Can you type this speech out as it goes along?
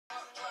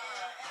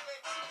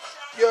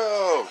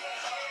Yo,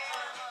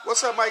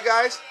 what's up, my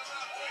guys?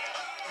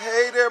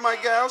 Hey there, my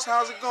gals.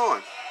 How's it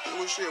going?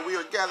 Well, shit, we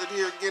are gathered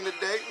here again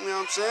today. You know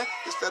what I'm saying?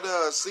 It's that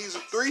season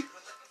 3,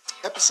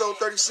 episode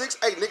 36.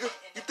 Hey, nigga,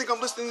 you think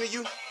I'm listening to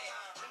you?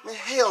 Man,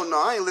 hell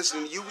no, I ain't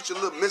listening to you with your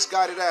little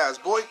misguided ass,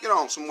 boy. Get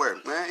on somewhere,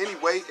 man.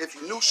 Anyway, if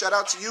you're new, shout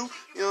out to you.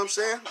 You know what I'm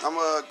saying? I'm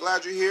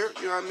glad you're here.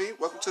 You know what I mean?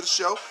 Welcome to the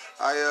show.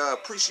 I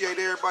appreciate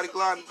everybody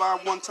gliding by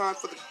one time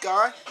for the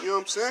guy. You know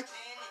what I'm saying?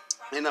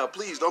 And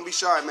please don't be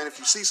shy, man. If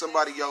you see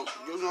somebody, yo,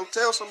 you know,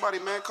 tell somebody,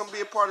 man, come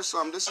be a part of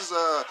something. This is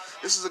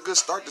a good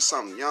start to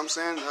something. You know what I'm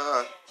saying?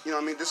 You know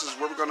what I mean? This is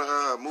where we're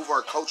gonna move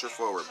our culture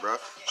forward, bro.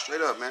 Straight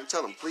up, man.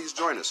 Tell them, please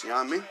join us. You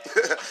know what I mean?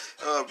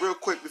 Real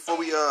quick before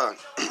we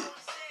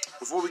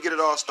Before we get it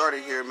all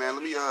started here, man,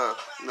 let me,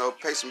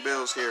 pay some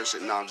bills here and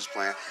shit. No, I'm just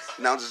playing.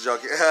 No, I'm just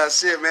joking.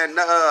 Shit, man.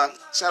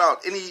 Shout out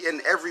any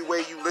and every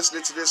way you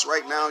listening to this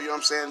right now. You know what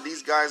I'm saying?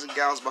 These guys and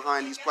gals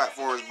behind these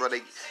platforms, bro,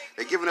 they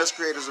giving us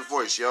creators a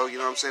voice, yo. You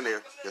know what I'm saying?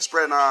 They're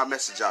spreading our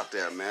message out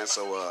there, man.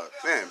 So,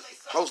 man,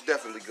 most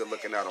definitely good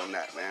looking out on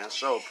that, man.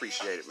 So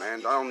appreciate it, man.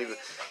 Y'all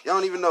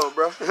don't even know,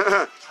 bro.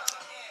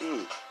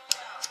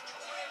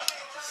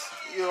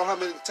 You know how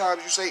many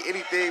times you say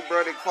anything,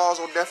 bro, that falls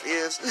on deaf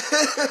ears?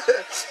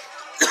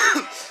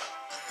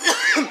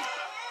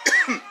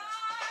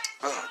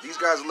 These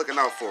guys are looking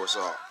out for us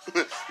all.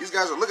 These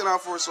guys are looking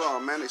out for us all,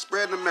 man. They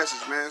spreading the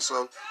message, man.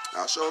 So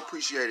I sure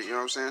appreciate it. You know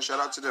what I'm saying? Shout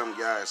out to them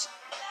guys.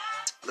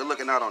 They're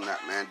looking out on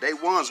that, man. Day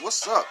ones,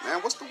 what's up,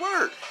 man? What's the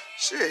word?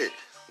 Shit.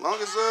 Long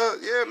as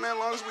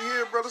long as we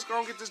here, bro, let's go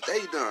and get this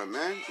day done,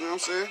 man. You know what I'm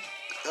saying?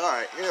 All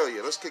right, hell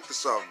yeah. Let's kick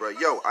this off, bro.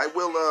 Yo, I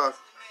will,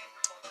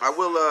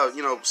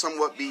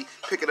 somewhat be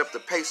picking up the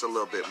pace a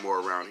little bit more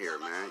around here,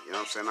 man. You know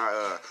what I'm saying?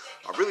 I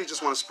really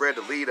just want to spread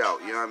the lead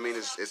out. You know what I mean?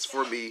 It's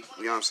for me.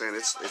 You know what I'm saying?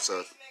 It's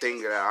a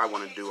thing that I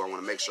want to do. I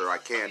want to make sure I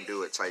can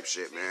do it type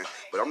shit, man.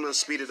 But I'm going to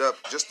speed it up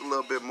just a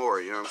little bit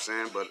more. You know what I'm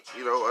saying? But,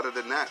 other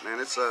than that,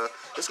 man, it's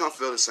going to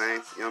feel the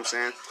same. You know what I'm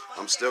saying?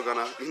 I'm still going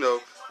to,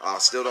 I'm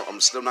still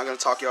not going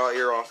to talk y'all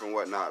ear off and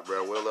whatnot,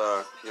 bro. We'll, you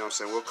know what I'm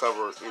saying? We'll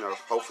cover,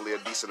 hopefully a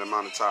decent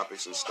amount of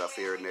topics and stuff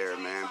here and there,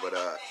 man. But,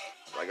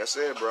 like I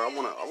said, bro,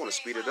 I wanna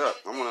speed it up.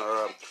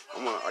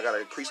 I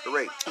gotta increase the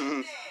rate.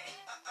 I'm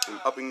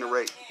upping the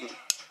rate.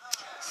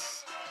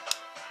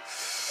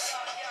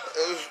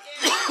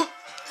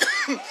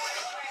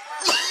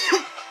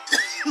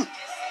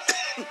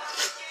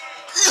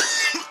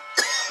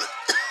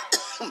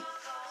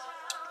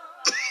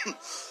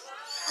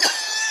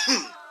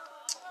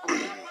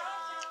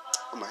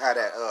 I'm gonna have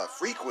that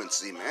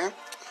frequency, man.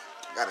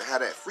 Gotta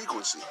have that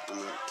frequency. I'm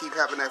gonna keep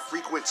having that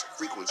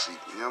frequency.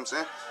 You know what I'm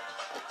saying?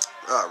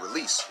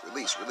 Release,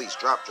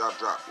 drop. You know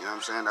what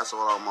I'm saying? That's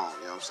all I'm on.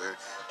 You know what I'm saying?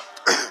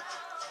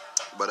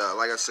 But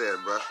like I said,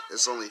 bro,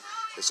 it's only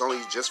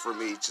just for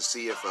me to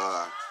see if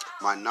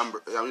my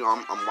number.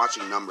 I'm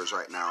watching numbers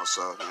right now,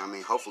 so you know what I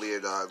mean. Hopefully,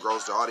 it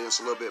grows the audience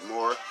a little bit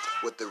more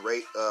with the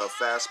rate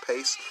fast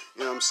pace.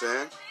 You know what I'm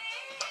saying?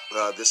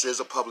 This is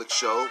a public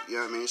show. You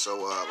know what I mean? So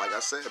like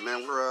I said,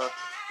 man, we're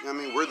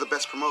we're the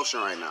best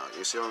promotion right now.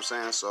 You see what I'm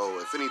saying? So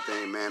if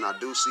anything, man, I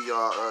do see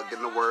y'all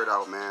getting the word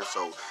out, man.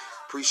 So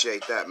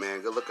appreciate that,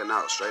 man. Good looking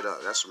out, straight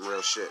up. That's some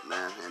real shit,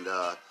 man. And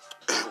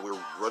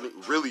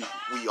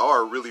we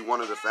are really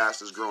one of the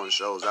fastest growing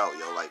shows out,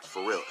 yo. Like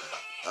for real.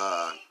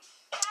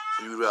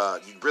 You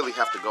really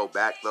have to go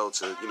back though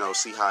to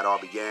see how it all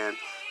began.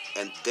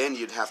 And then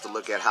you'd have to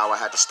look at how I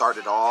had to start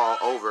it all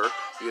over.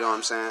 You know what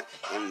I'm saying?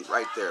 And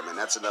right there, man,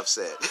 that's enough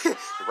said.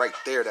 Right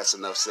there, that's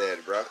enough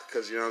said, bro.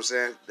 Because you know what I'm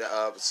saying?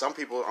 Some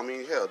people,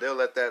 hell, they'll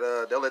let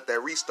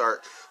that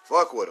restart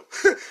fuck with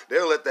them.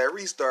 They'll let that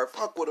restart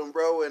fuck with them,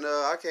 bro. And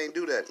I can't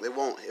do that. It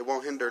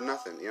won't hinder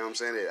nothing. You know what I'm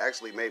saying? It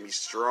actually made me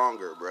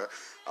stronger, bro.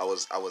 I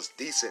was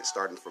decent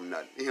starting from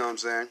nothing. You know what I'm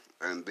saying?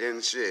 And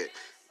then shit.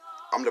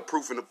 I'm the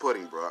proof in the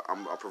pudding, bro.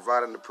 I'm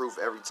providing the proof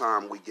every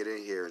time we get in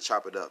here and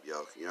chop it up,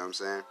 yo. You know what I'm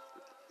saying?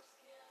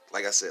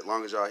 Like I said, as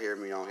long as y'all hear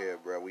me on here,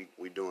 bro, we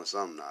doing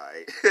something, all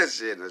right?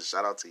 Shit, and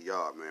shout out to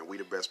y'all, man. We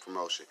the best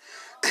promotion.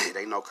 It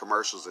ain't no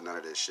commercials and none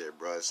of this shit,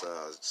 bro. It's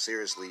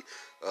seriously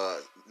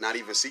not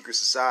even secret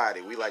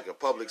society. We like a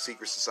public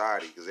secret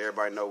society because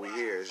everybody know we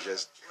here. It's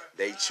just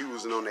they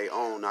choosing on their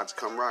own not to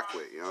come rock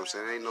with. You know what I'm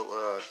saying?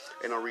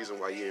 Ain't no reason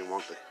why you didn't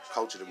want the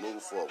culture to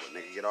move forward.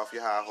 Nigga, get off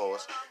your high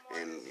horse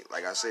and,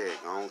 like I said,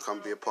 don't come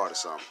be a part of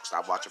something.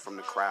 Stop watching from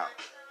the crowd.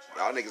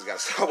 Y'all niggas gotta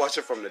stop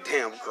watching from the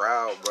damn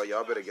crowd, bro.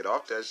 Y'all better get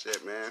off that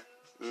shit,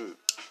 man.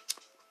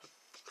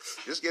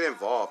 Just get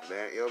involved,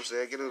 man. You know what I'm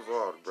saying? Get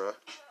involved, bro.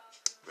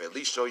 At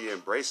least show your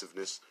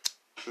embraciveness.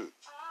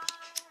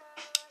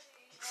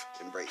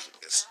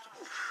 Embraciveness.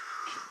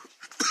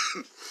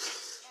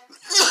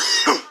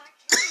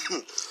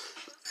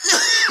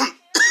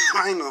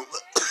 I know.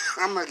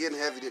 I'm not getting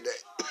heavy today.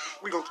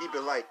 We gonna keep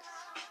it light.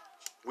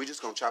 We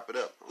just gonna chop it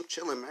up. I'm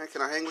chilling, man.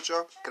 Can I hang with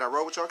y'all? Can I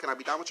roll with y'all? Can I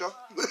be down with y'all?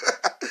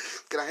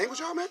 Can I hang with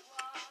y'all, man?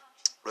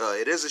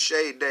 It is a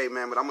shade day,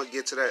 man, but I'm going to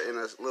get to that in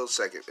a little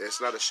second. It's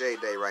not a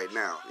shade day right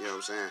now, you know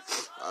what I'm saying?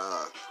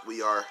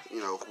 We are,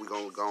 we're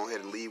going to go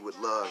ahead and lead with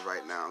love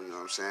right now, you know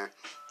what I'm saying?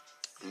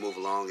 move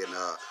along and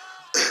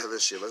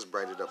let's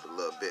brighten it up a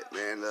little bit,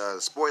 man.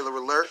 Spoiler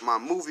alert, my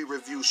movie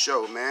review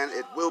show, man.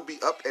 It will be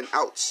up and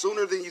out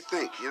sooner than you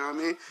think, you know what I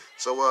mean?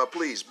 So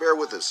please bear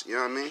with us, you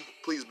know what I mean?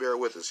 Please bear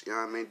with us, you know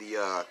what I mean?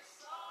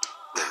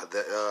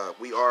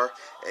 We are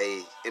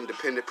a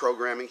independent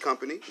programming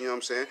company, you know what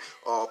I'm saying?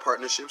 All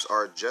partnerships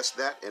are just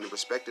that and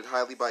respected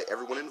highly by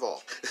everyone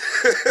involved.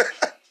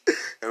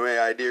 May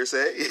I dare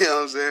say, you know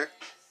what I'm saying?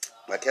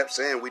 I kept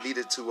saying we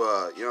needed to, you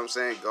know what I'm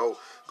saying, go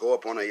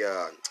up on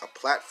a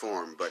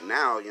platform, but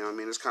now, you know what I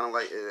mean, it's kind of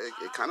like,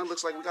 it kind of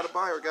looks like we got a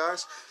buyer,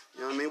 guys.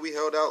 You know what I mean? We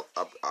held out,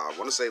 I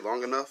want to say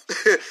long enough.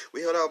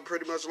 We held out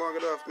pretty much long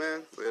enough,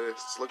 man.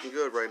 It's looking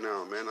good right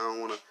now, man. I don't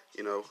want to,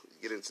 you know,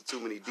 get into too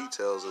many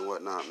details and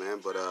whatnot, man,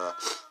 but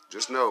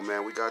just know,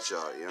 man, we got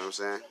y'all, you know what I'm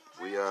saying?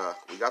 We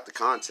got the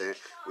content.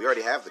 We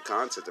already have the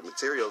content. The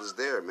material is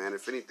there, man.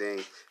 If anything,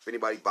 if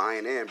anybody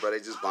buying in, bro, they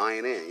just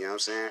buying in, you know what I'm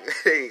saying?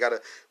 They ain't got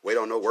to wait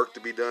on no work to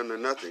be done or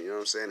nothing, you know what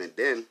I'm saying? And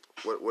then,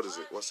 what is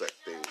it? What's that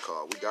thing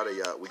called? We got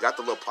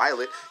the little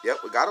pilot. Yep,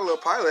 we got a little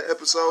pilot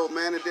episode,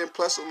 man, and then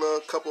plus a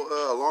little couple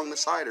along the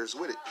siders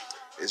with it.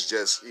 It's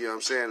just, you know what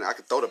I'm saying? I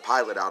could throw the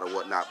pilot out or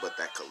whatnot, but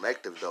that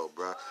collective, though,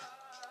 bro,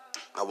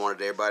 I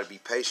wanted everybody to be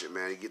patient,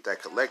 man. You get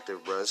that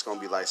collective, bro. It's going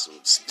to be like some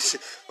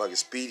fucking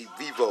Speedy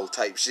Vivo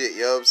type shit,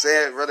 you know what I'm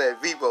saying? Bro,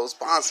 that Vivo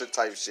sponsored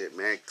type shit,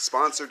 man.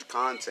 Sponsored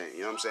content,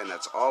 you know what I'm saying?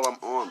 That's all I'm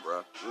on,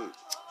 bro.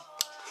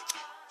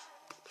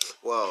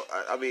 Well,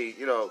 I mean,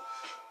 you know,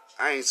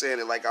 I ain't saying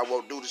it like I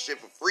won't do the shit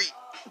for free.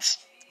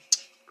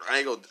 I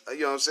ain't gonna,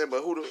 you know what I'm saying?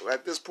 But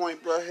at this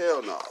point, bro,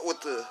 hell no.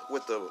 With the,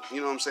 you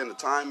know what I'm saying, the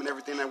time and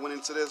everything that went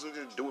into this, we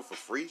just do it for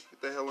free?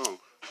 Get the hell on.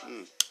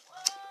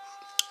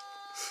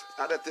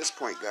 Not at this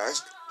point,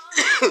 guys.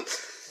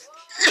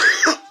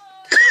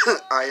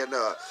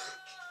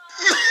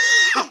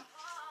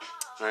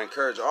 I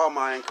encourage all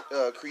my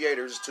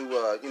creators to,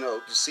 you know,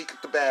 to seek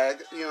the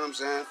bag, you know what I'm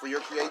saying, for your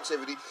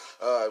creativity.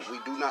 We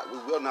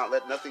will not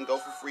let nothing go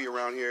for free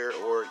around here,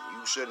 or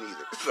you shouldn't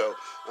either. So,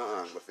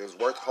 if it's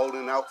worth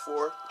holding out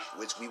for,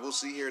 which we will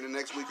see here in the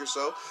next week or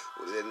so,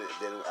 then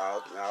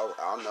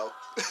I'll know.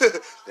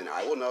 Then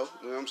I will know,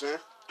 you know what I'm saying?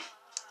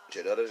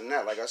 Shit, other than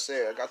that, like I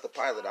said, I got the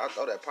pilot. I'll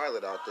throw that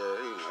pilot out there.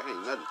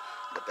 Ain't nothing.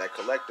 But that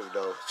collective,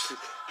 though,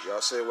 y'all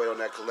sit wait on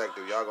that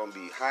collective. Y'all gonna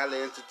be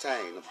highly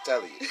entertained, I'm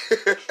telling you.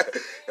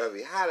 Y'all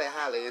be highly,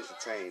 highly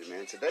entertained,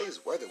 man. Today's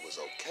weather was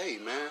okay,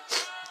 man.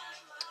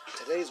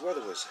 Today's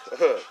weather was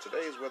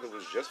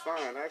just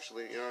fine,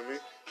 actually, you know what I mean?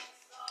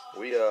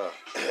 We,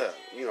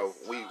 you know,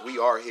 we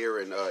are here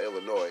in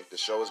Illinois. The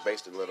show is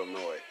based in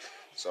Illinois.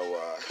 So,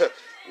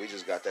 we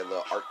just got that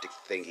little Arctic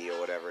thingy or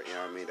whatever, you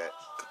know what I mean? That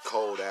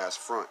cold-ass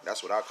front.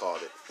 That's what I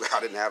called it. I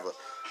didn't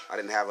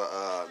have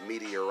a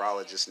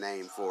meteorologist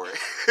name for it.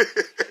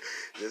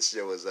 This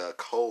shit was a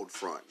cold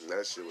front.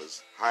 That shit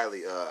was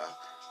highly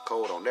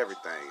cold on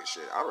everything and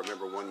shit. I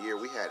remember one year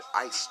we had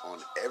ice on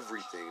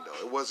everything, though.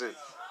 It wasn't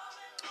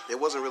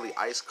really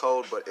ice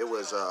cold, but it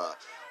was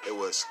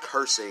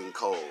cursing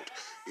cold.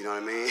 You know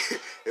what I mean?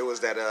 It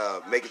was that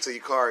make it to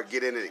your car,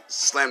 get in it,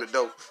 slam the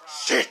door.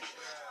 Shit.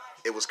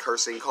 It was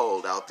cursing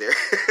cold out there.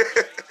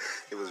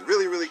 It was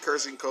really, really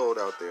cursing cold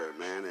out there,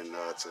 man. And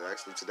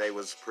actually today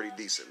was pretty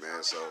decent,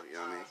 man. So, you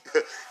know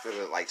what I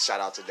mean? Like, shout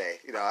out today.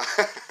 You know?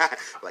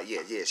 Like,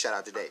 yeah, shout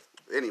out today.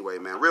 Anyway,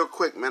 man, real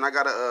quick, man, I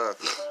gotta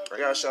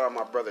shout out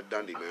my brother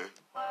Dundee, man.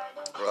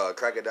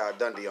 Crocodile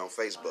Dundee on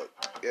Facebook.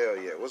 Hell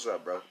yeah. What's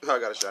up, bro? I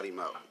gotta shout him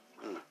out.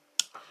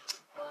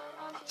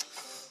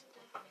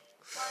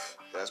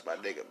 That's my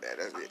nigga, man.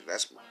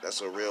 That's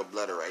a real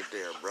blooder right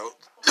there, bro.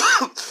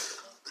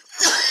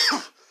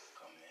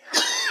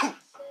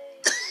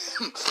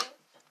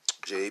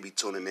 Jay be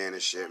tuning in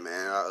and shit,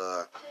 man.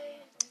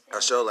 I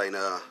sure like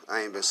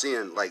I ain't been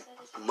seeing like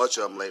much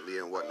of him lately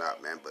and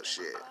whatnot, man. But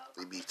shit,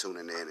 he be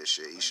tuning in and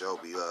shit. He sure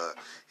be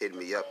hitting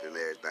me up and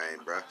everything,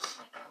 bro.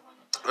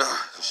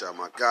 Shout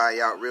my guy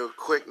out real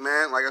quick,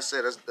 man. Like I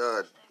said, that's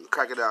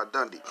Crocodile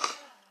Dundee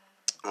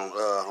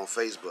on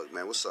Facebook,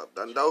 man. What's up,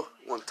 Dundo?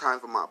 One time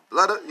for my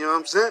blooder, you know what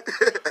I'm saying?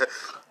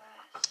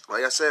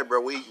 Like I said,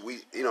 bro, we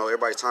you know,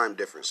 everybody's time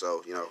different,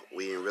 so, you know,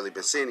 we ain't really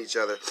been seeing each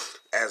other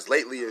as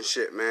lately and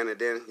shit, man. And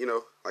then, you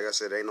know, like I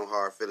said, ain't no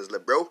hard feelings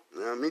left, bro.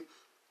 You know what I mean?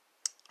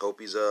 Hope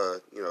he's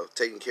you know,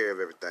 taking care of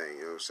everything.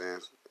 You know what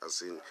I'm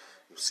saying?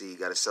 See, you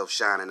got himself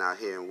shining out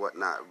here and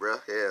whatnot, bro.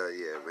 Hell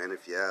yeah, man.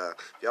 If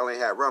y'all ain't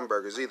had rum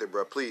burgers either,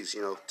 bro, please,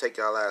 you know, take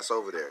y'all ass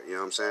over there. You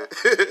know what I'm saying?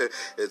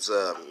 It's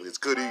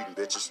good eating,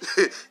 bitches.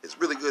 It's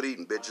really good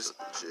eating, bitches.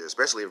 Shit,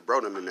 especially if bro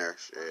them in there.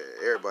 Shit,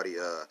 everybody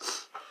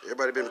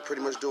been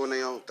pretty much doing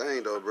their own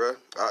thing though, bro.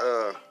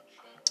 I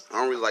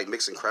don't really like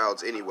mixing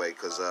crowds anyway,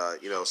 because,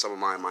 you know, some of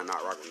mine might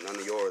not rock with none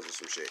of yours or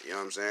some shit, you know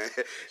what I'm saying?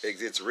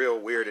 It's real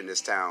weird in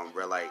this town,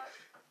 bro, like,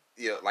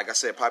 you know, like I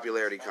said,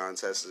 popularity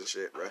contests and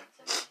shit, bro.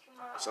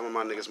 Some of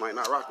my niggas might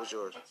not rock with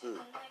yours.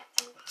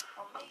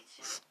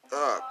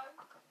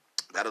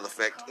 That'll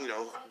affect, you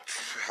know,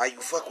 how you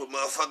fuck with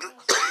motherfuckers.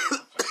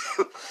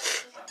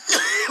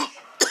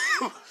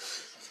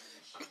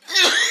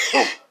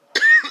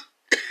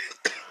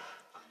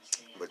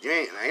 But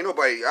ain't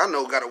nobody I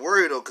know got to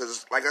worry though,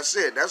 cause like I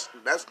said,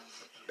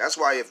 that's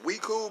why if we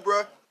cool,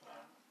 bruh,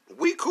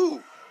 we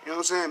cool. You know what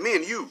I'm saying? Me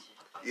and you.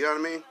 You know what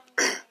I mean?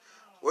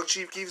 What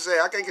Chief Keef say?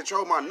 I can't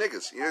control my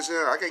niggas. You know what I'm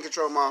saying? I can't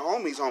control my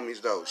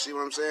homies though. See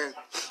what I'm saying?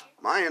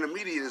 My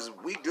intermediate is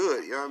we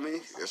good. You know what I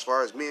mean? As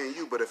far as me and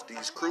you, but if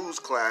these crews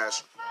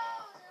clash,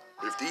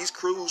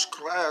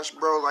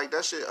 bro, like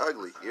that shit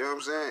ugly. You know what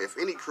I'm saying? If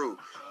any crew,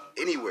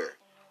 anywhere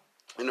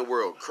in the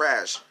world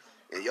crash,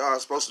 and y'all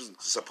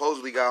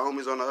supposedly got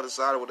homies on the other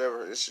side or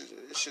whatever, it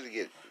should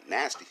get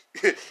nasty.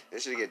 It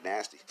should get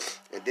nasty.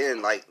 And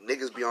then like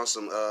niggas be on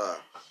some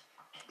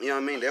you know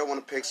what I mean? They don't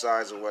want to pick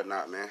sides and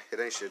whatnot, man. It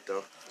ain't shit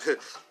though.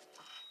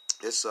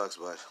 It sucks,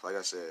 but like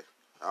I said,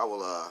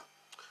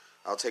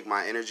 I'll take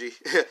my energy.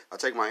 I'll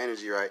take my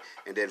energy, right,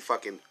 and then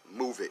fucking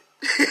move it.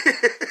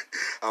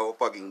 I will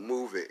fucking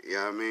move it. You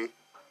know what I mean?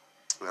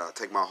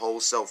 Take my whole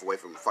self away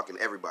from fucking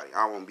everybody.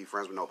 I don't want to be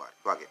friends with nobody.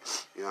 Fuck it.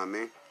 You know what I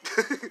mean?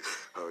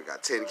 We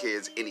got 10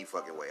 kids any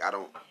fucking way. I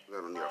don't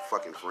need a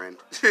fucking friend.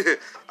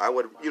 I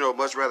would,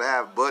 much rather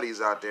have buddies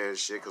out there and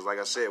shit. Cause like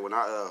I said, when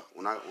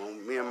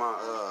me and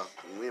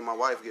my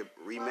wife get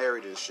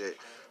remarried and shit,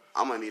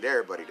 I'm gonna need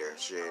everybody there.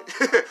 Shit,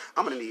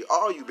 I'm gonna need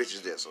all you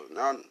bitches there. So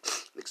now,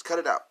 niggas, cut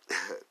it out.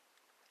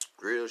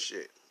 Real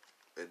shit.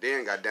 And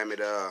then, goddamn it,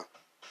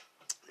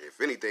 if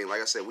anything,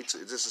 like I said,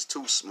 this is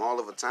too small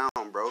of a town,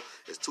 bro.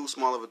 It's too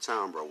small of a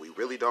town, bro. We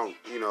really don't,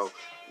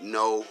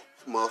 know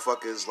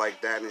motherfuckers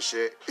like that and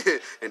shit.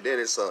 And then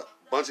it's a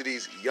bunch of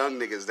these young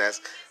niggas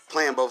that's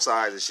playing both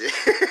sides and shit.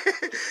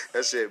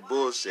 That shit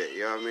bullshit,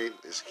 you know what I mean?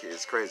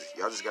 It's crazy.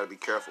 Y'all just gotta be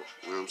careful.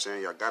 You know what I'm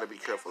saying? Y'all gotta be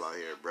careful out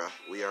here, bro.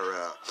 We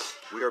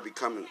are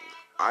becoming,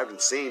 I've been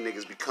seeing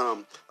niggas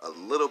become a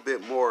little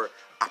bit more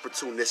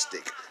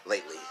opportunistic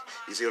lately.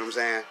 You see what I'm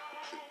saying?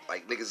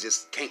 Like, niggas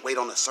just can't wait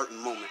on a certain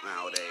moment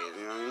nowadays,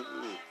 you know what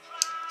I mean?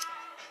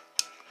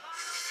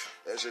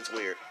 That shit's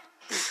weird.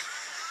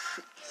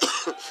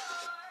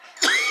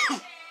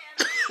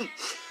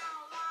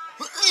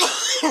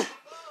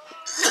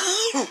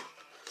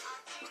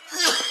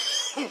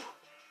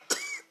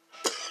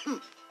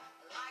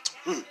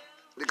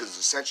 Niggas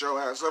just set your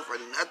ass up for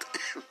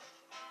nothing.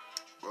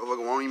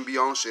 Motherfucker won't even be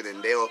on shit,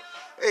 and they'll,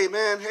 hey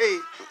man, hey.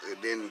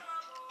 And then,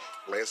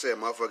 like I said,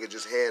 motherfucker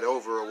just head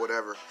over or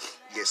whatever,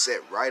 get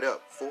set right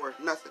up for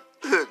nothing.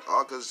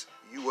 All because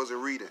you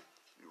wasn't reading.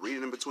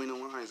 Reading in between the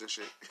lines and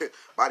shit.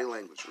 Body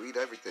language, read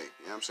everything.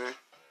 You know what I'm saying?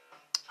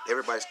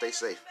 Everybody stay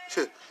safe.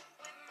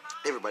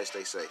 Everybody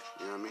stay safe.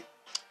 You know what I mean?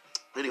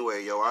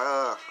 Anyway, yo,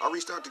 I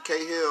reached out to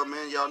K Hill,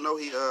 man. Y'all know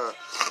he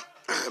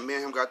me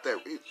and him got that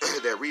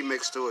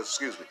remix to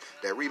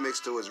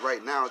his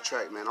Right Now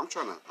track, man. I'm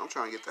trying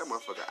to get that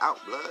motherfucker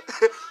out, blood.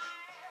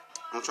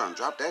 I'm trying to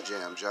drop that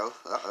jam, Joe.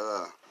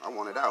 I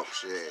want it out,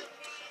 shit.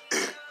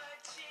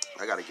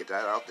 I gotta get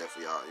that out there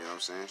for y'all, you know what I'm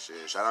saying?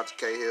 Shit. Shout out to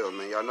K Hill,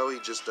 man. Y'all know he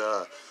just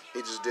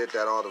did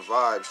that All the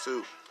Vibes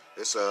too.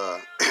 It's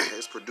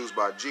it's produced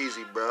by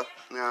Jeezy, bro.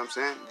 You know what I'm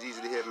saying?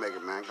 Jeezy the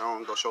Hitmaker, man.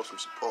 Go show some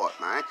support,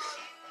 man.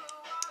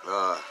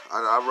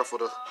 I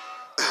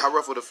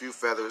ruffled a few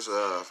feathers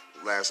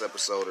last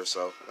episode or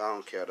so. I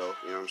don't care though,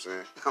 you know what I'm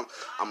saying?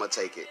 I'm gonna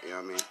take it, you know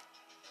what I mean?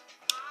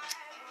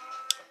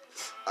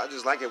 I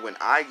just like it when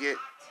I get,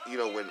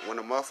 when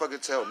a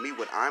motherfucker tell me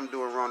what I'm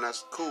doing wrong,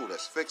 that's cool,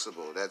 that's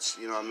fixable, that's,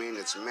 you know what I mean,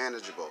 it's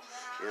manageable,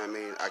 you know what I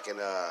mean,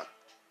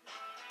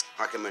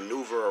 I can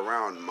maneuver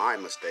around my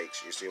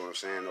mistakes, you see what I'm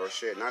saying, or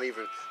shit, not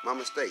even my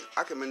mistake,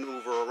 I can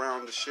maneuver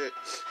around the shit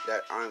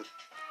that I'm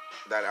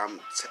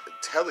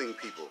telling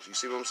people, you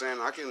see what I'm saying,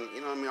 I can,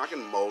 you know what I mean, I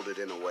can mold it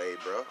in a way,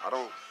 bro,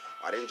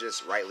 I didn't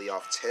just rightly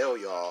off tell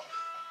y'all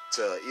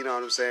to, you know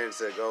what I'm saying,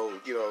 to go,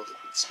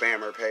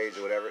 spam her page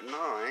or whatever. No,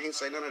 I ain't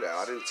say none of that.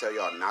 I didn't tell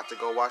y'all not to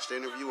go watch the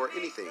interview or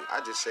anything.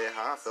 I just said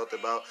how I felt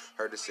about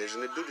her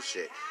decision to do the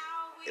shit.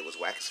 It was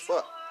whack as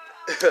fuck.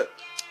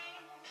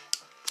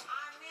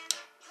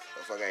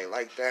 Motherfucker ain't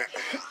like that.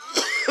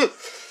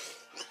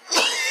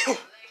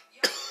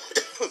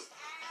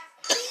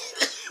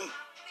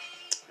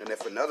 And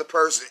if another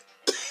person...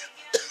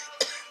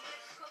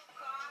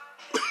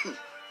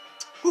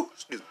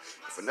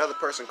 If another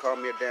person called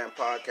me a damn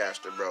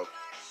podcaster, bro,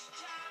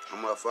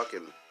 I'm gonna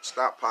fucking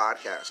stop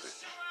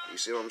podcasting. You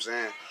see what I'm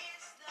saying?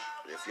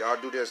 If y'all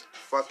do this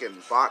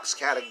fucking box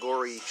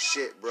category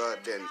shit, bro,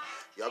 then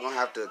y'all gonna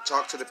have to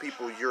talk to the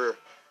people you're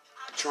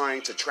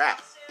trying to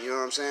trap. You know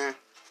what I'm saying?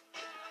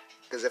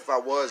 Because if I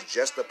was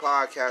just a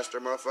podcaster,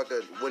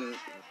 motherfucker,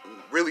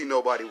 really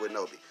nobody would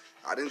know me.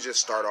 I didn't just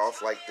start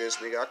off like this,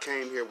 nigga. I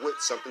came here with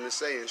something to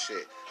say and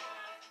shit.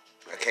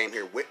 I came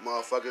here with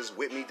motherfuckers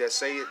with me that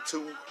say it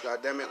too.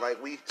 God damn it, like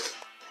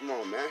come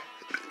on, man.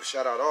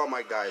 Shout out all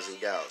my guys and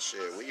gals.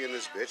 Shit, we in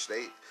this bitch.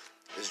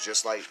 It's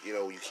just like, you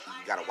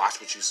gotta watch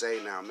what you say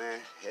now,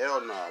 man.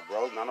 Hell nah,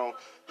 bro. Not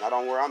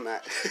on where I'm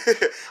at.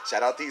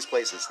 Shout out these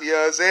places. You know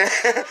what I'm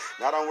saying?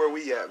 Not on where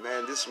we at,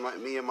 man. This is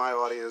me and my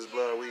audience,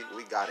 blood.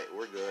 We got it.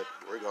 We're good.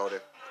 We're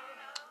golden.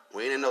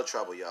 We ain't in no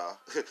trouble, y'all.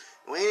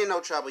 We ain't in no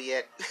trouble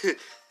yet.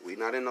 We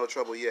not in no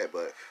trouble yet,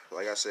 but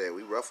like I said,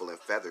 we ruffling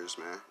feathers,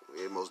 man.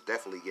 We most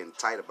definitely getting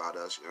tight about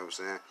us, you know what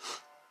I'm saying?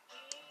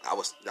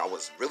 I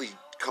was really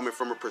coming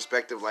from a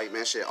perspective like,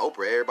 man, shit,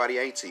 Oprah, everybody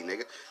auntie,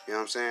 nigga. You know what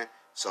I'm saying?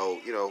 So,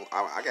 you know,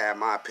 I gotta have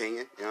my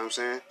opinion, you know what I'm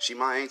saying? She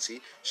my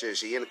auntie. Shit,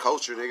 she in the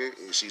culture,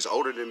 nigga. She's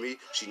older than me.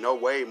 She know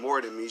way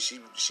more than me. She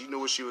knew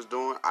what she was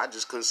doing. I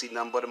just couldn't see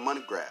nothing but a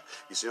money grab.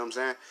 You see what I'm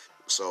saying?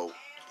 So,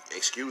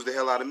 excuse the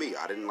hell out of me.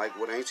 I didn't like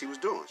what auntie was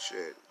doing.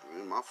 Shit,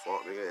 my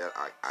fault, nigga.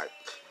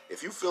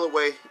 If you feel a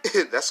way,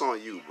 that's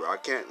on you, bro. I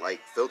can't,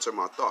 like, filter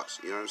my thoughts.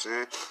 You know what I'm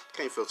saying?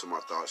 Can't filter my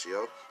thoughts,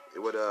 yo. It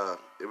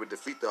would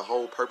defeat the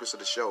whole purpose of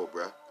the show,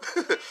 bro.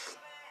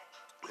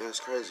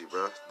 That's crazy,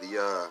 bro.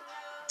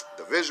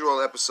 The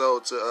visual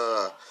episode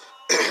to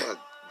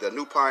the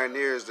New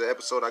Pioneers, the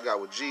episode I got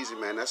with Jeezy,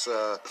 man. That's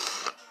up.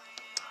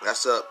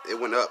 It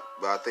went up,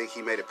 but I think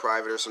he made it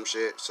private or some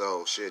shit.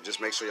 So shit,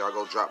 just make sure y'all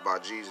go drop by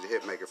Jeezy the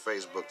Hitmaker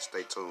Facebook to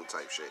stay tuned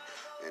type shit.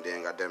 And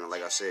then goddamn it,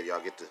 like I said,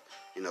 y'all get to,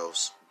 you know,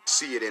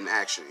 see it in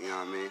action, you know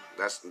what I mean?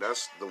 That's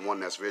the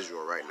one that's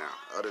visual right now.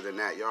 Other than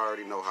that, y'all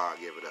already know how I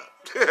give it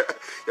up.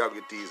 Y'all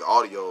get these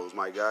audios,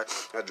 my God.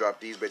 I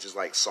drop these bitches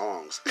like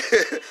songs.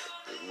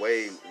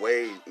 way,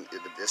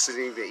 this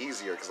isn't even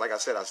easier, because like I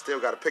said, I still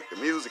got to pick the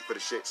music for the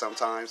shit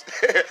sometimes.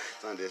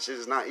 This shit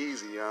is not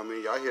easy, you know what I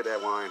mean? Y'all hear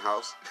that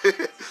Winehouse.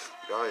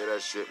 Y'all hear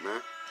that shit,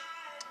 man.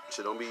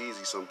 Shit don't be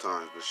easy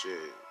sometimes, but shit,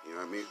 you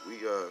know what I mean? We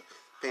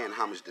paying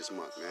homage this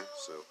month, man,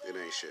 so it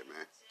ain't shit,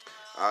 man.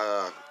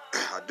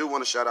 I do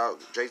want to shout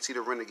out JT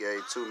the Renegade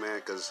too, man,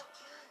 because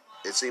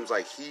it seems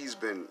like he's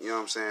been, you know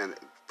what I'm saying,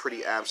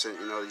 pretty absent,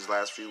 you know, these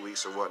last few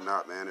weeks or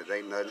whatnot, man. It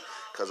ain't nothing,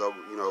 because,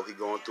 you know, he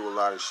going through a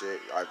lot of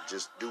shit. I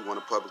just do want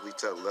to publicly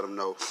let him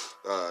know,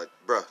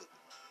 bruh,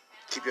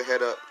 keep your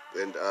head up,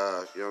 and, you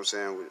know what I'm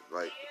saying,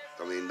 like,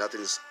 I mean,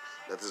 nothing's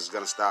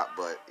gonna stop,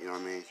 but, you know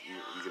what I mean,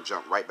 you can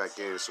jump right back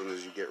in as soon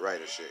as you get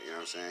right and shit, you know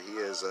what I'm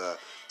saying.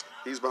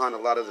 He's behind a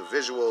lot of the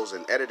visuals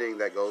and editing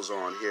that goes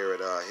on here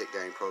at Hit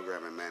Game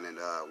Programming, man, and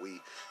we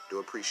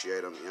do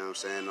appreciate him, you know what I'm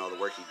saying, all the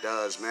work he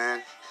does,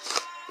 man.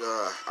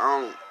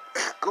 I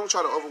don't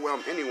try to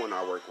overwhelm anyone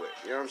I work with,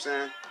 you know what I'm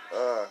saying.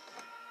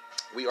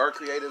 We are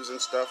creatives and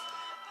stuff,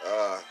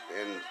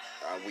 and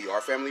we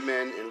are family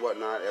men and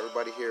whatnot.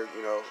 Everybody here,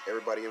 you know,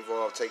 everybody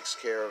involved takes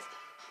care of,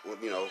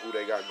 you know, who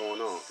they got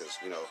going on, because,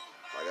 you know,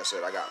 like I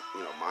said, I got,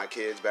 you know, my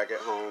kids back at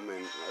home,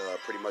 and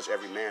pretty much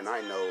every man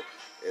I know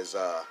is,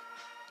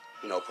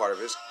 you know, part of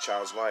his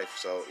child's life.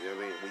 So, you know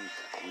what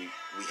I mean?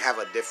 We have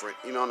a different,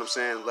 you know what I'm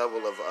saying,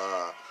 level of,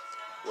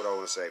 what I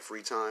want to say,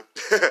 free time.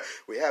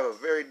 We have a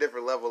very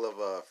different level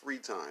of free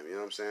time, you know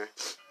what I'm saying?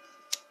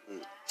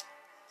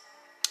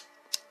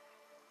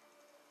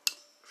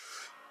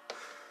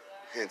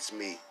 Hence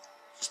me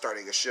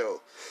starting a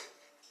show.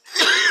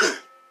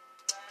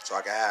 So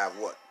I can have,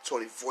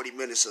 20, 40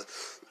 minutes of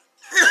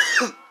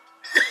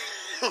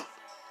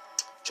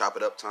chop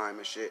it up time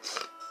and shit.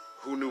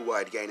 Who knew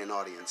I'd gain an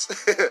audience?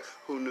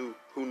 Who knew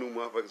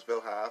motherfuckers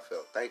felt how I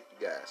felt? Thank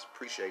you guys.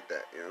 Appreciate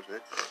that. You know what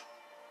I'm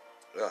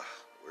saying?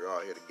 We're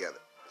all here together.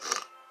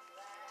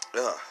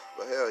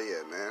 But hell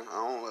yeah, man.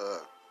 I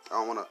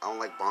don't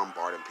like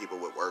bombarding people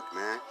with work,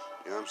 man.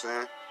 You know what I'm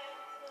saying?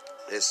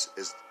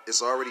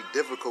 It's already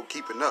difficult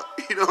keeping up.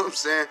 You know what I'm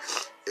saying?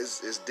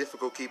 It's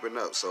difficult keeping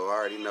up. So I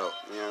already know.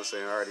 You know what I'm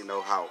saying? I already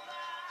know how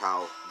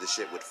the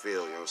shit would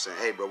feel. You know what I'm saying?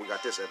 Hey, bro, we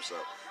got this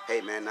episode. Hey,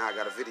 man, now I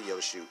got a video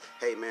to shoot.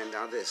 Hey, man,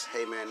 now this.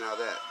 Hey, man, now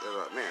that. They're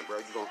like, man, bro,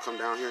 you gonna come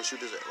down here and shoot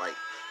this? Like,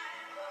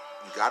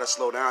 you gotta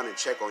slow down and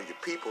check on your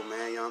people,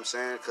 man, you know what I'm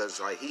saying? Because,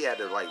 like, he had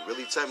to, like,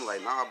 really tell me,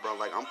 like, nah, bro,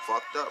 like, I'm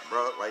fucked up,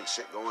 bro. Like,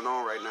 shit going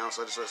on right now,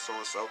 such and such, so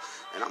and so.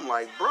 And I'm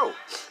like, bro,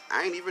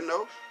 I ain't even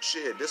know.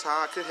 Shit, this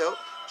how I could help.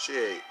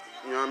 Shit,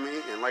 you know what I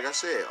mean? And like I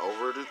said,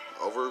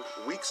 over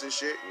weeks and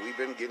shit, we've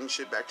been getting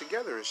shit back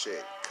together and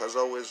shit.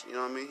 Cuzzo is, you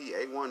know what I mean? He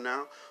A1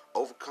 now.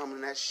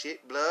 Overcoming that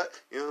shit, blood.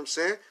 You know what I'm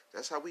saying?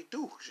 That's how we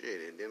do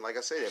shit. And then, like I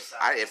said,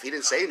 if he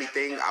didn't say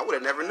anything, I would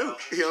have never knew.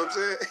 You know what I'm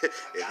saying?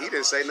 If he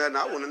didn't say nothing,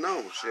 I wouldn't have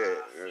known.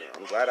 Shit.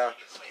 I'm glad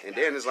and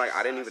then it's like,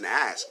 I didn't even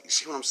ask. You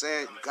see what I'm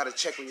saying? You gotta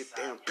check on your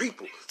damn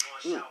people.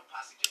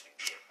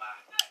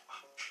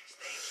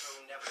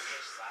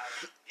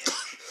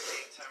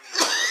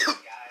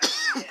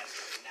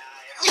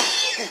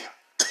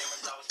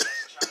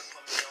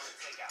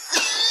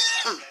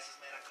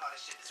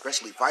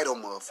 Especially vital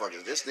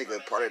motherfuckers. This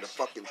nigga part of the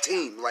fucking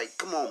team. Like,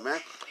 come on, man.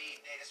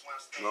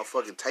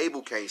 Motherfucking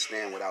table can't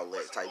stand without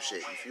leg type shit.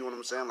 You feel what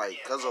I'm saying? Like,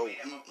 Cuzzo,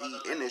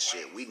 he in this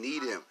shit. We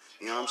need him.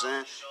 You know what I'm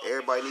saying?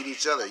 Everybody need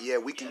each other. Yeah,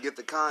 we can get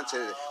the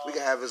content. We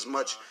can have as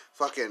much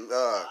fucking,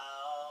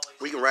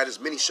 we can write as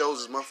many shows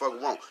as motherfucker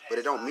want. But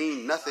it don't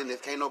mean nothing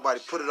if can't nobody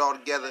put it all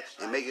together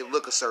and make it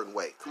look a certain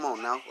way. Come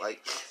on now.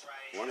 Like,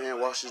 one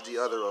hand washes the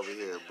other over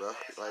here, bro.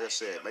 Like I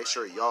said, make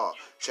sure y'all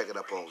check it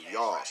up on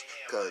y'all's.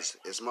 Because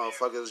it's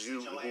motherfuckers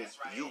who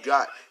you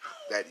got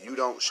that you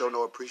don't show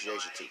no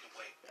appreciation to.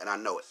 And I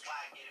know it.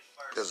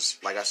 Because,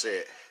 like I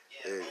said,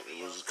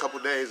 it was a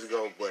couple days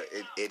ago, but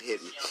it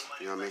hit me.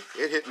 You know what I mean?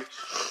 It hit me.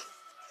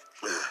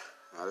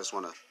 I just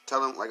want to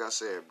tell them, like I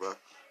said, bro,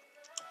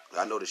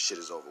 I know this shit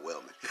is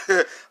overwhelming.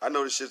 I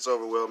know this shit's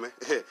overwhelming,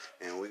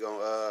 and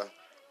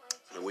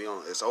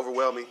it's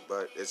overwhelming,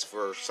 but it's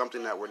for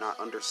something that we're not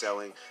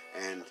underselling,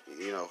 and,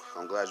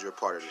 I'm glad you're a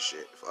part of this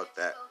shit. Fuck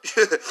that.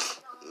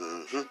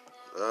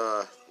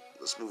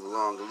 Let's move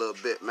along a little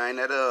bit, man.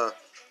 That,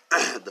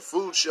 the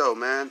food show,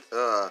 man,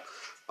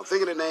 I'm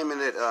thinking of naming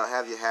it,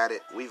 Have You Had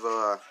It? We've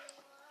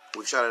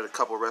shot at a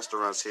couple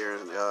restaurants here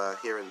and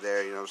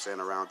there, you know what I'm saying,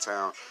 around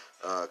town,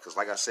 because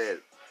like I said,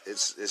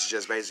 it's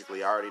just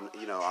basically,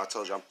 I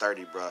told you I'm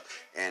 30, bro,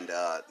 and,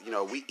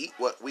 we eat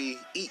what we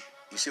eat.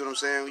 You see what I'm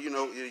saying?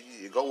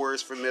 You go where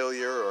it's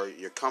familiar or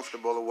you're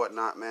comfortable or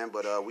whatnot, man,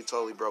 but we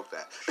totally broke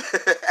that.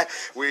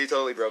 We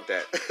totally broke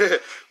that.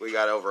 We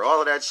got over all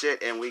of that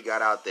shit and we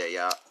got out there,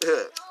 y'all.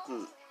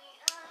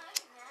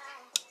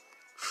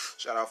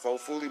 Shout out Fo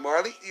Fooly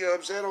Marley, you know what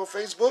I'm saying, on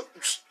Facebook.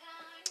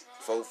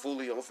 Fo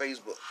Fooly on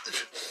Facebook.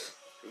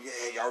 Yeah,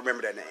 y'all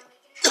remember that name.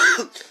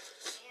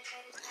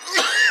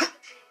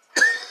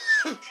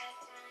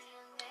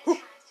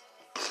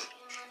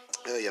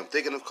 Yeah, I'm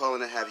thinking of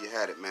calling it Have You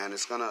Had It, man.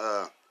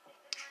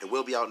 It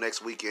will be out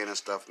next weekend and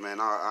stuff, man.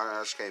 I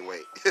just can't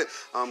wait.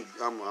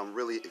 I'm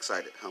really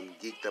excited. I'm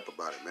geeked up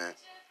about it, man.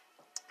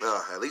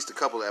 At least a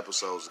couple of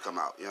episodes to come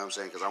out, you know what I'm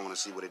saying? Because I want to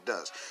see what it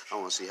does. I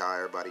want to see how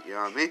everybody, you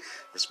know what I mean,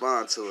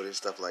 respond to it and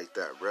stuff like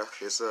that, bro.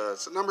 It's a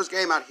numbers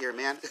game out here,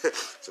 man.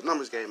 It's a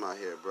numbers game out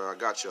here, bro. I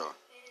got y'all.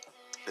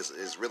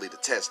 It's really the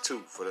test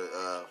too for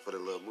the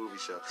little movie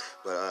show,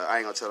 but I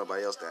ain't gonna tell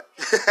nobody else that.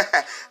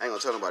 I ain't gonna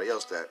tell nobody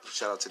else that.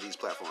 Shout out to these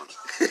platforms.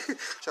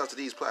 Shout out to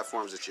these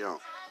platforms that you own.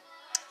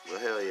 Well,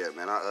 hell yeah,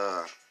 man.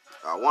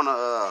 I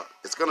wanna.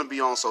 It's gonna be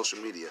on social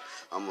media.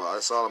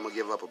 That's all I'm gonna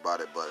give up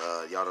about it. But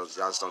y'all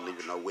just don't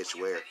even know which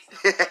where.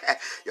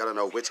 Y'all don't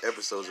know which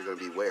episodes are gonna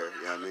be where.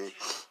 You know what I mean?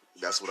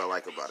 That's what I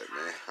like about it,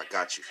 man. I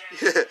got you.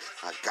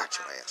 I got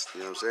your ass.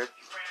 You know what I'm saying?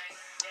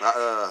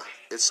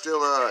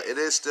 It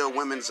is still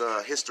Women's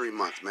History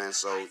Month, man.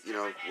 So,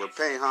 we're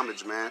paying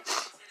homage, man.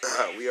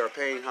 We are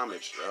paying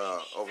homage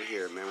over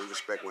here, man. We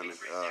respect women.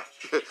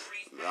 I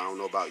don't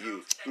know about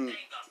you.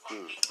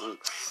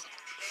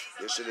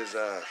 This shit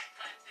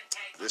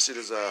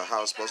is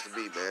how it's supposed to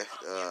be, man.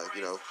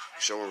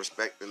 Showing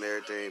respect and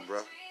everything,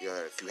 bro.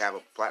 If you have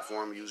a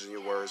platform, using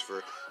your words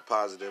for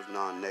positive,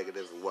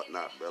 non-negative, and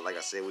whatnot, bro. Like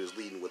I said, we was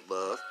leading with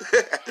love.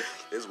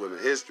 It's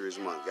Women's History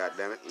Month,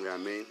 goddammit. You know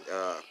what I mean?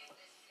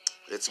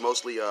 It's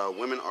mostly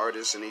women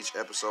artists in each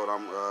episode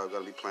I'm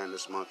going to be playing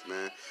this month,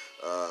 man.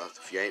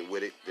 If you ain't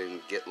with it,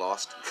 then get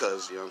lost,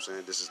 because, you know what I'm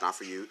saying, this is not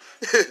for you.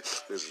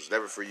 This is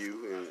never for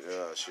you,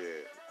 and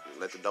shit,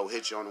 let the dough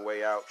hit you on the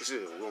way out.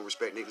 Shit, we don't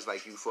respect niggas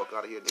like you, fuck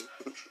out of here,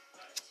 nigga.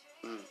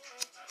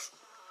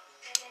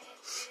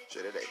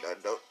 Shit, it ain't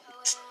nothing dope.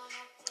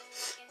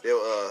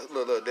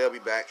 They'll be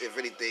back, if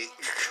anything.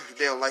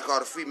 They don't like all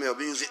the female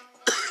music.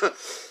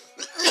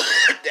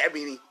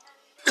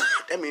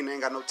 That mean they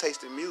ain't got no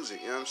taste in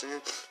music, you know what I'm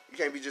saying? You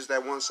can't be just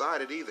that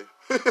one-sided either.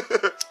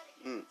 Because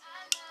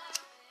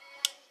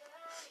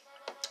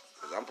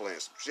I'm playing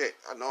some shit.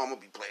 I know I'm going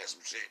to be playing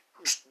some shit.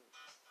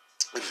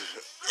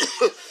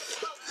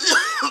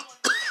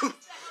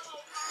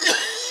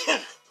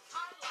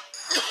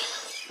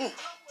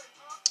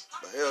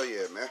 But hell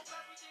yeah, man.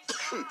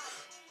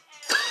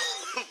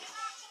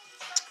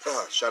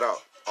 Shout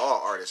out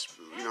all artists,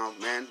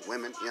 men,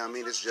 women, you know what I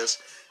mean? It's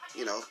just,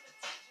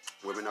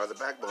 women are the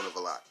backbone of a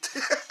lot.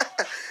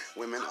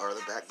 Women are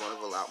the backbone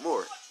of a lot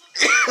more.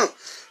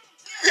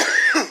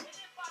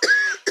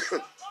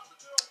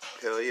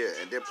 Hell yeah.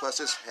 And then plus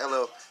it's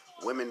hella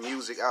women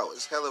music out.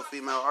 It's hella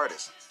female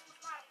artists.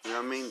 You know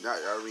what I mean?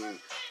 I mean,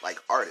 like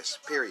artists,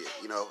 period.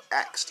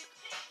 Acts.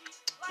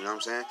 You know what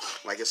I'm saying?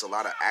 Like it's a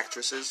lot of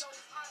actresses.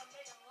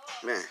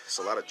 Man, it's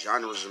a lot of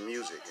genres of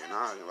music. And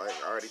I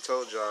already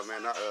told y'all,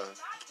 man,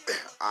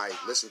 I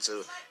listen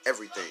to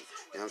everything.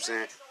 You know what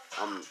I'm saying?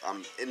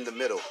 I'm in the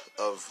middle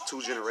of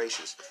two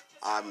generations.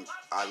 I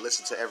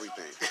listen to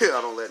everything.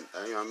 I don't let,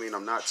 you know what I mean?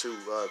 I'm not too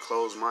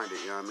closed-minded,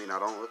 you know what I mean? I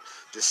don't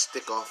just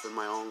stick off in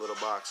my own little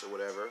box or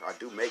whatever. I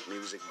do make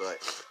music, but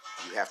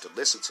you have to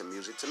listen to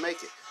music to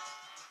make it.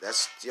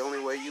 That's the only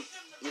way you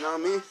know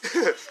what I mean?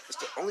 It's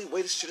the only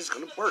way this shit is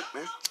gonna work,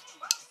 man.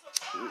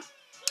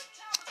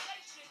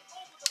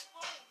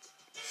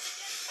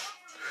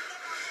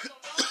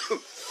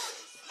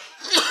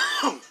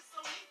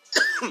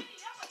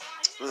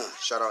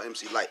 Shout out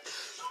MC Light.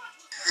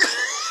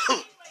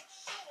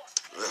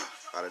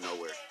 Out of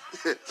nowhere.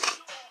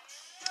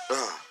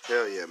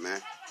 Hell yeah, man.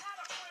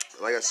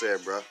 Like I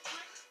said, bro,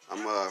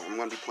 I'm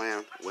gonna be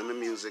playing women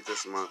music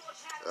this month.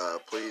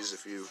 Please,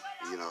 if you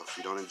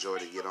don't enjoy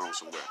it, get on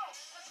somewhere.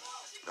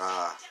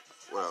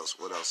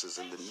 What else is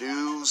in the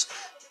news?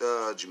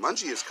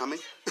 Jumanji is coming.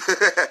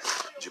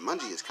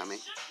 Jumanji is coming.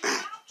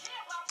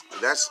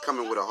 that's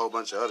coming with a whole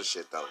bunch of other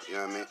shit though. You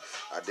know what I mean?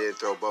 I did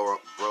throw bro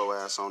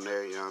ass on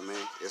there. You know what I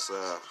mean? It's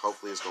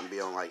hopefully it's gonna be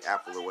on like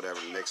Apple or whatever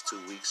the next 2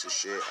 weeks and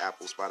shit.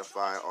 Apple,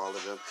 Spotify, all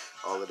of the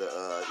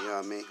you know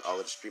what I mean? All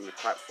of the streaming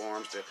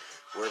platforms that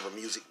wherever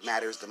music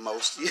matters the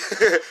most.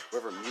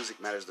 Wherever music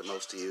matters the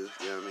most to you.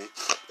 You know what I mean?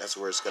 That's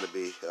where it's gonna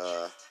be.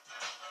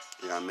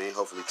 You know what I mean?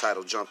 Hopefully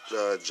Tidal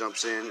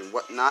jumps in and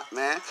whatnot,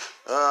 man.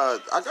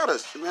 I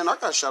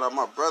gotta shout out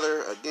my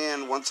brother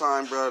again one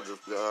time, bro.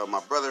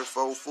 My brother,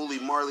 Fully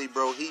Marley,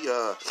 bro.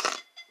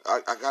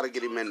 I gotta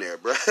get him in there,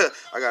 bro.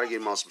 I gotta get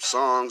him on some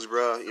songs,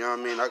 bro. You know what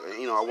I mean?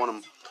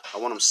 I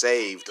want him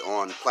saved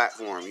on the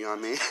platform. You know what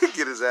I mean?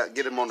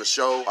 Get him on the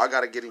show. I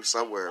gotta get him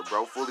somewhere,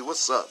 bro. Fully,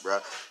 what's up, bro?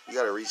 You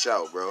gotta reach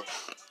out, bro.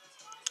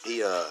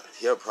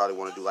 He'll probably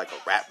want to do like a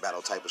rap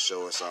battle type of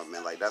show or something,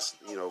 man. Like that's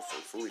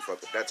Fully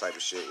fuck with that type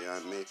of shit. You know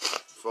what I mean?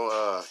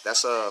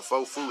 That's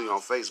Fo Fully on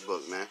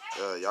Facebook, man.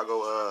 Y'all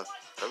go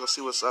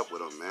see what's up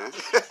with him, man.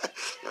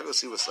 Y'all go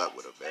see what's up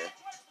with him, man.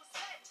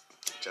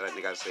 Tell that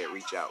nigga I said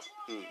reach out.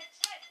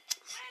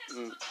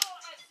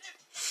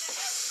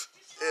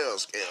 Hell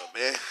scale,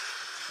 man.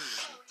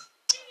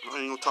 I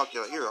ain't gonna talk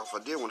y'all ear off. I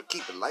did want to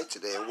keep it light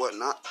today and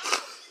whatnot.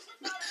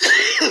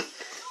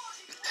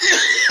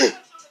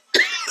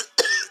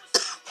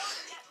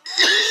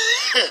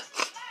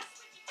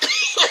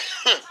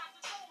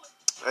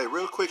 Hey,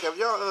 real quick, have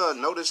y'all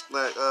noticed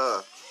that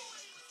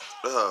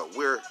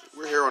we're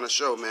here on the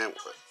show, man?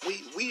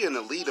 We in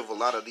the lead of a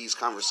lot of these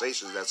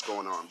conversations that's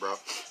going on, bro.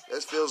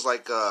 It feels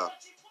like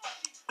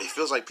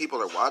people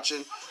are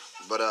watching,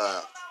 but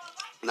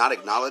not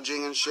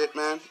acknowledging and shit,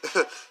 man.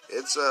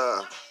 It's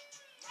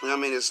you know what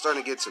I mean, it's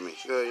starting to get to me.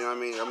 You know what I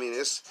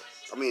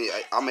mean?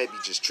 I may be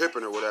just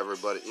tripping or whatever,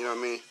 but you know what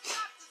I mean?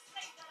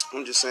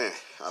 I'm just saying,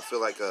 I feel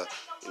like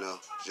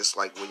just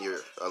like when you're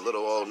a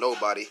little old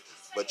nobody,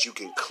 but you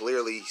can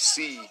clearly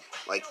see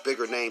like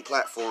bigger name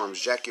platforms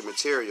jack your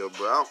material,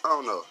 bro. I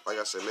don't know. Like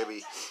I said,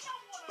 maybe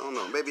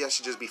I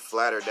should just be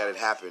flattered that it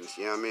happened.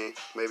 You know what I mean?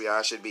 Maybe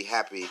I should be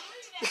happy.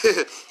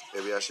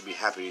 Maybe I should be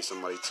happy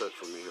somebody took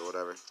from me or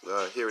whatever.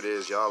 Here it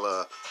is,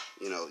 y'all.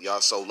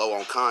 Y'all so low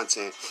on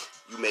content.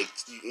 You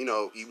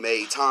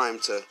made time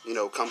to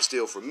come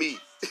steal from me.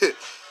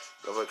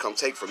 Come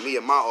take from me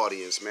and my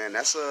audience, man.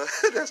 That's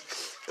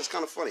that's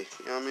kind of funny.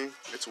 You know what I mean?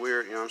 It's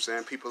weird. You know what I'm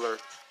saying? People are,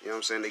 you know what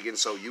I'm saying? They're getting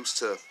so used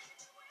to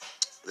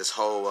this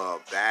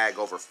whole bag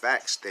over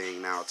facts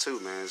thing now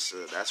too, man.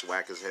 That's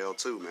whack as hell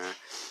too, man.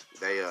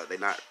 They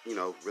not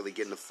really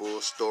getting the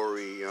full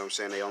story. You know what I'm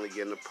saying? They only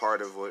getting a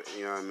part of what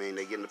you know what I mean.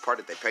 They getting the part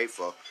that they pay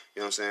for. You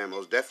know what I'm saying?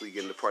 Most definitely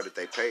getting the part that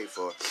they paid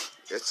for.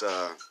 It's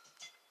the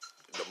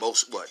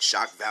most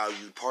shock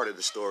valued part of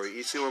the story.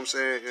 You see what I'm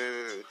saying?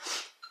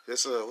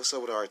 What's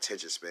up with our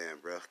attention span,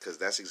 bro? Because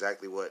that's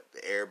exactly what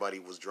everybody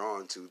was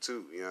drawn to,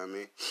 too. You know what I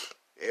mean?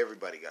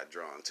 Everybody got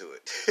drawn to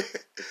it.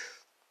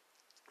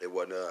 It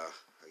wasn't,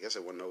 I guess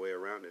it wasn't no way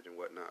around it and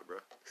whatnot, bro.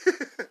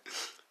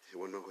 It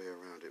wasn't no way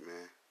around it,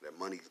 man.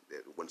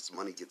 Once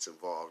money gets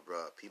involved,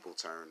 bro, people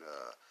turn,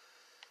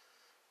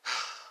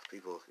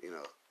 people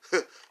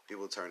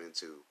turn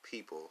into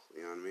people,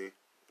 you know what I mean?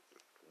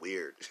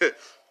 Weird.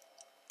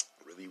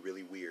 Really,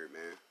 really weird,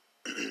 man.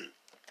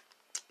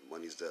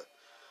 Money's the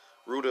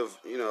root of,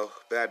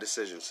 bad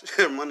decisions.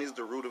 Money's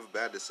the root of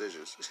bad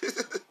decisions.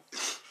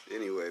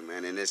 Anyway,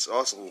 man, and it's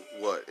also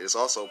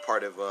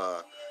part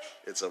of,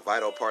 it's a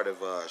vital part of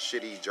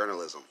shitty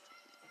journalism.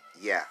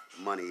 Yeah,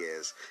 money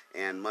is.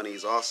 And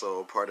money's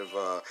also part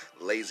of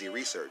lazy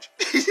research.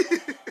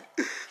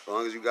 As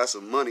long as you got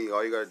some money,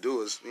 all you gotta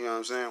do is, you know what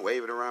I'm saying,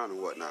 wave it around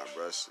and whatnot,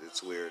 bro.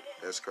 It's weird.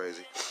 That's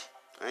crazy.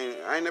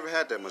 I ain't never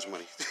had that much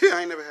money.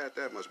 I ain't never had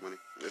that much money.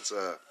 It's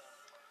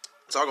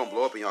all gonna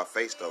blow up in your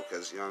face though,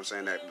 cause you know what I'm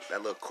saying,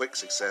 that little quick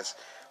success,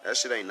 that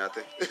shit ain't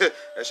nothing.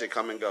 That shit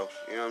come and go.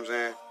 You know what I'm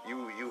saying?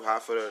 You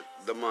hot for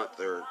the month,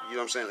 or you know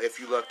what I'm saying, if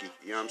you lucky.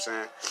 You know what I'm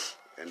saying?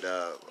 And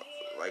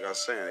like I was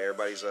saying,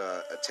 everybody's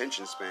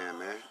attention span,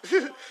 man.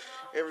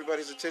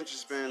 Everybody's attention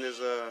span is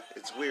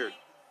it's weird.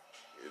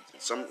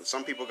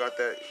 Some people got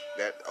that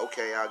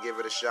okay, I'll give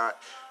it a shot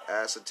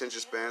ass attention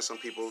span. Some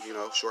people,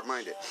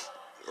 short-minded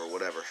or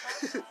whatever.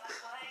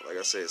 Like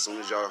I said, as soon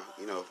as y'all,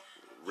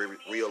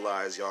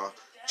 realize y'all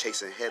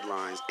chasing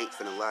headlines ain't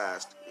finna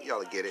last,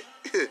 y'all get it.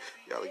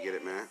 Y'all get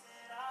it, man.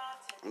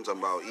 I'm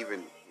talking about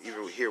even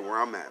here where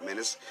I'm at, man.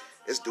 It's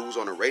dudes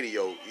on the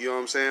radio, you know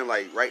what I'm saying?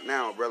 Like right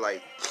now, bro,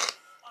 like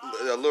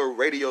a little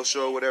radio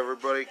show or whatever,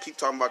 bro, they keep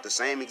talking about the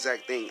same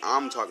exact thing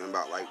I'm talking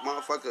about. Like,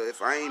 motherfucker,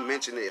 if I ain't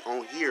mentioned it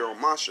on here on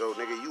my show,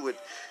 nigga,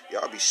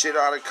 y'all be shit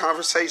out of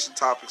conversation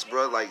topics,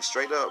 bro. Like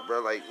straight up,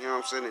 bro. Like, you know what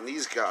I'm saying? And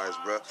these guys,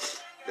 bro,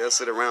 they'll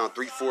sit around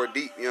 3-4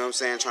 deep, you know what I'm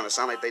saying, trying to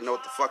sound like they know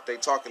what the fuck they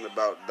talking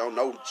about. Don't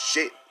know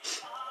shit.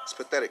 It's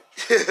pathetic.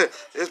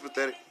 It's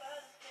pathetic.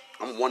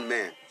 I'm one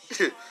man.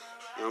 You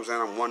know what I'm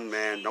saying? I'm one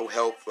man, no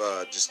help,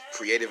 just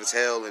creative as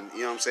hell, and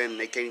you know what I'm saying?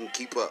 They can't even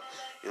keep up.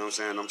 You know what I'm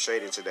saying? I'm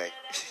shading today.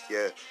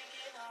 Yeah.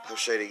 I'm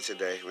shading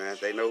today, man.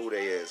 They know who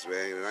they is, man.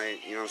 And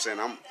you know what I'm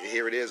saying?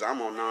 Here it is.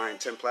 I'm on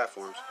 9-10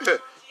 platforms.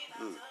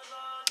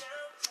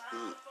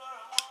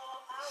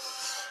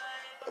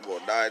 I'm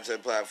on 9, 10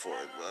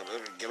 platforms, but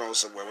let me get on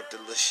somewhere with the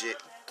little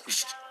shit.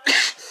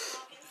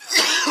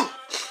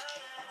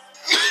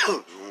 You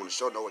want to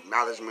show no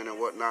acknowledgement and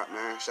whatnot,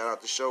 man. Shout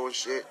out the show and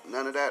shit.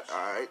 None of that.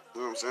 Alright.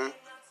 You know what I'm saying?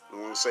 You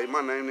want to say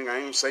my name, nigga. I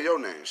ain't even say your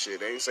name. Shit,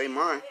 they ain't say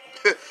mine.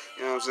 You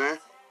know what I'm saying?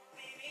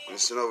 And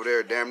sitting over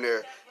there, damn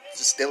near,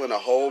 just stealing a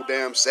whole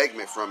damn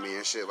segment from me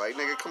and shit. Like,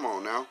 nigga, come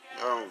on now.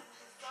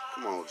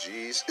 Come on,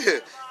 G's.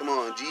 Come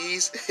on,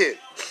 G's.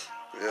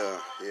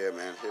 yeah,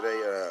 man.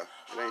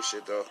 It ain't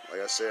shit, though.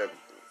 Like I said,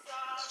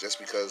 it's just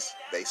because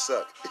they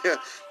suck.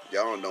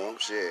 Y'all don't know them.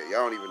 Shit,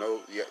 y'all don't even know.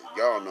 Y'all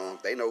don't know them.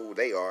 They know who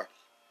they are.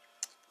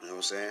 You know what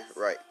I'm saying?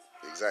 Right.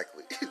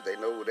 Exactly. They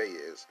know who they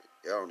is.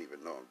 Y'all don't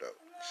even know them, though.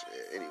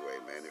 Shit. Anyway,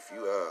 man, if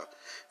you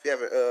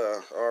haven't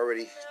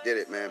already did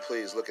it, man,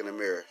 please look in the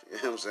mirror. You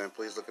know what I'm saying?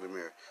 Please look in the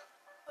mirror.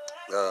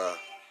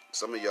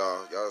 Some of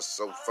y'all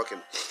so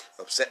fucking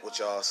upset with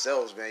y'all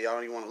selves, man. Y'all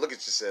don't even want to look at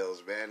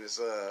yourselves, man. It's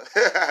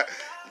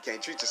you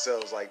can't treat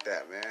yourselves like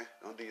that, man.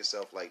 Don't do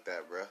yourself like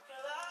that, bro.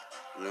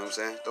 You know what I'm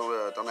saying?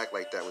 Don't act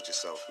like that with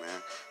yourself,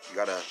 man. You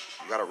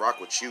gotta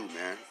rock with you,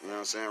 man. You know what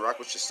I'm saying? Rock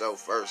with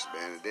yourself first,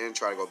 man, and then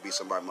try to go be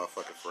somebody's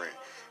motherfucking friend.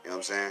 You know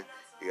what I'm saying?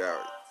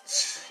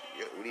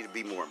 We need to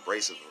be more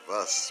embracive of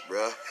us,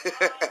 bro.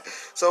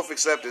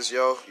 Self-acceptance,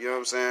 yo. You know what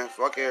I'm saying?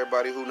 Fuck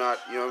everybody who not,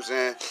 you know what I'm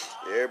saying?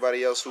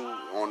 Everybody else who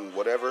on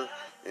whatever,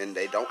 and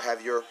they don't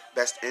have your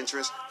best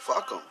interest,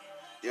 fuck them.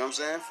 You know what I'm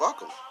saying? Fuck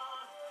them.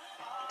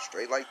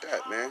 Straight like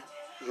that, man.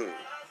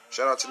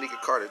 Shout out to Nika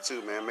Carter,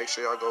 too, man. Make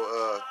sure y'all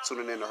go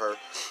tuning in to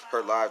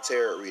her live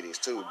tarot readings,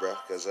 too, bro.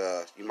 Because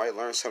you might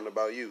learn something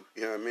about you.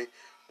 You know what I mean?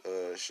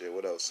 Shit,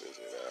 what else is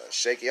it?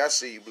 Shaky, I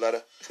see you,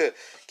 bloodder.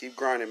 Keep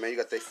grinding, man. You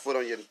got their foot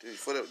on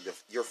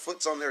your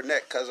foot's on their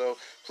neck, cuzzo.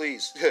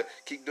 Please,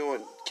 keep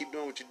doing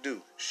what you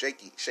do.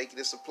 Shaky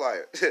the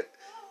supplier.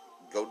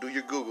 Go do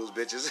your Googles,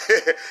 bitches.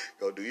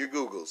 Go do your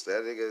Googles.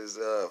 That nigga's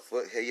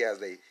foot, he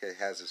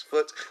has his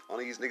foot on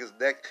these niggas'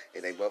 neck,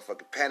 and they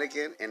motherfucking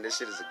panicking, and this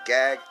shit is a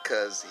gag,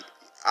 cause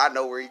I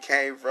know where he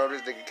came from.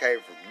 This nigga came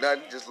from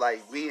nothing, just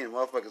like me, and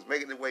motherfuckers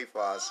making it way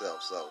for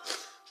ourselves. So,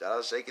 shout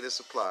out Shaky the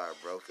Supplier,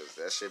 bro, cause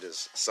that shit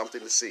is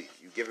something to see.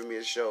 You giving me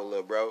a show,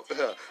 little bro.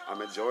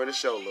 I'm enjoying the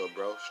show, little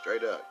bro.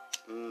 Straight up.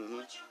 I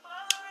ain't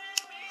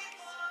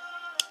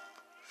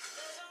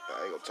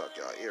gonna talk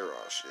y'all ear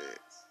off, shit.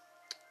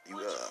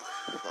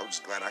 I'm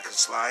just glad I could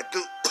slide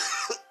through.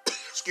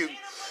 Excuse me.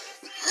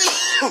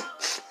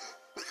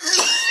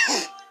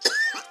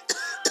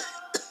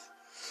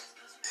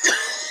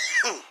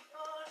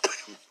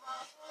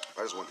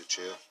 I just wanted to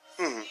chill.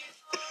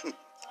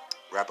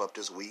 Wrap up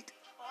this week.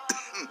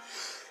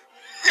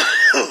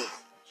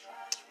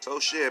 So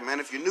shit, man,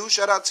 if you're new,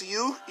 shout out to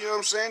you. You know what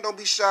I'm saying? Don't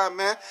be shy,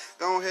 man.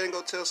 Go ahead and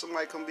go tell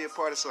somebody come be a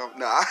part of something.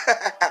 Nah.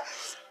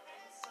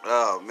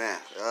 Oh, man.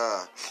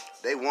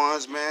 Day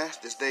ones, man.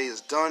 This day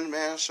is done,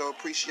 man. So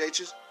appreciate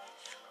you.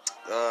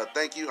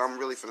 Thank you. I'm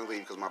really finna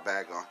leave because my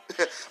bag gone.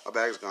 My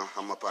bag's gone.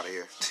 I'm up out of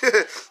here.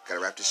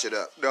 Gotta wrap this shit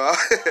up. No.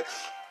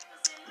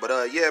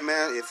 But, yeah,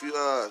 man, if you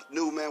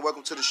new, man,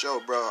 welcome to the show,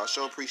 bro. I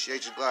sure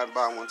appreciate you gliding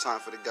by one time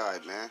for the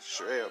guide, man.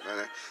 Sure,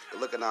 man.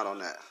 You're looking out on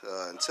that.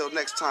 Until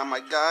next time, my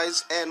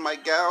guys and my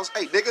gals.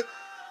 Hey, nigga,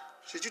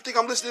 shit, you think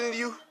I'm listening to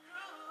you?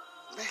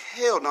 Man,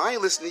 hell no, I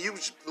ain't listening to you, you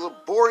little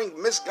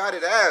boring,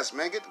 misguided ass,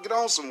 man. Get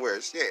on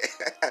somewhere. Shit.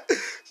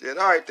 Shit,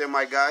 all right then,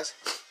 my guys.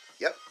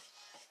 Yep.